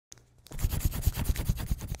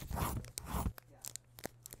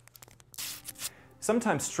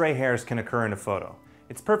Sometimes stray hairs can occur in a photo.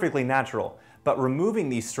 It's perfectly natural, but removing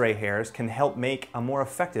these stray hairs can help make a more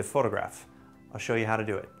effective photograph. I'll show you how to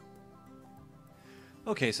do it.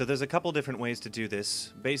 Okay, so there's a couple different ways to do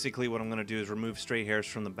this. Basically what I'm going to do is remove stray hairs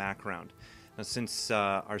from the background. Now since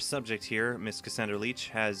our subject here, Miss Cassandra Leach,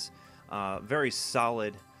 has a very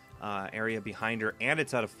solid area behind her and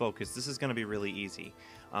it's out of focus, this is going to be really easy.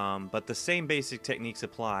 But the same basic techniques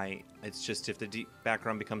apply. It's just if the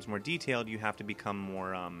background becomes more detailed, you have to become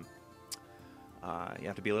more, you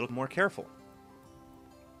have to be a little more careful.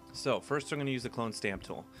 So first I'm going to use the clone stamp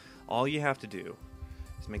tool. All you have to do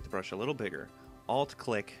is make the brush a little bigger,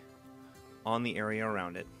 Alt-click on the area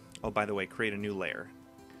around it. Oh, by the way, create a new layer.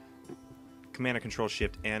 Command or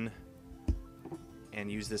Control-Shift-N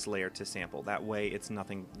and use this layer to sample. That way it's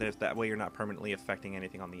nothing, that way you're not permanently affecting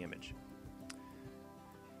anything on the image.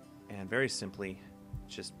 And very simply,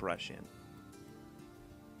 just brush in.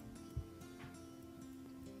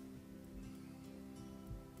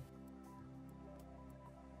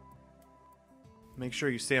 Make sure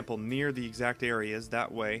you sample near the exact areas,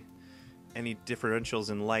 that way any differentials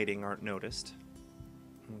in lighting aren't noticed.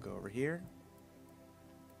 We'll go over here.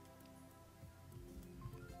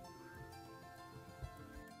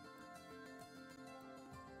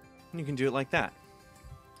 And you can do it like that.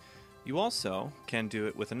 You also can do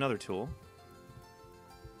it with another tool,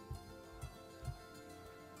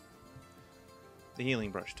 the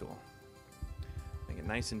healing brush tool. Make it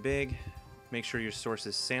nice and big, make sure your source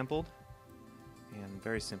is sampled, and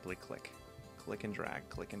very simply click. Click and drag,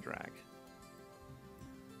 click and drag.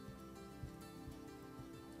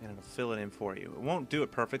 And it'll fill it in for you. It won't do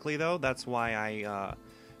it perfectly though, that's why I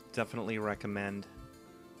definitely recommend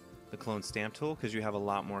the clone stamp tool, because you have a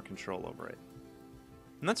lot more control over it.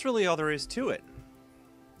 And that's really all there is to it.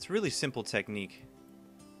 It's a really simple technique.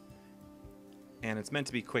 And it's meant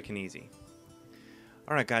to be quick and easy.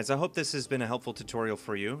 Alright guys, I hope this has been a helpful tutorial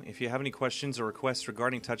for you. If you have any questions or requests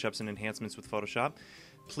regarding touch-ups and enhancements with Photoshop,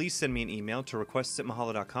 please send me an email to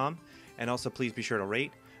requests@mahalo.com, and also please be sure to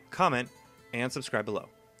rate, comment, and subscribe below.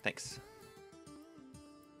 Thanks.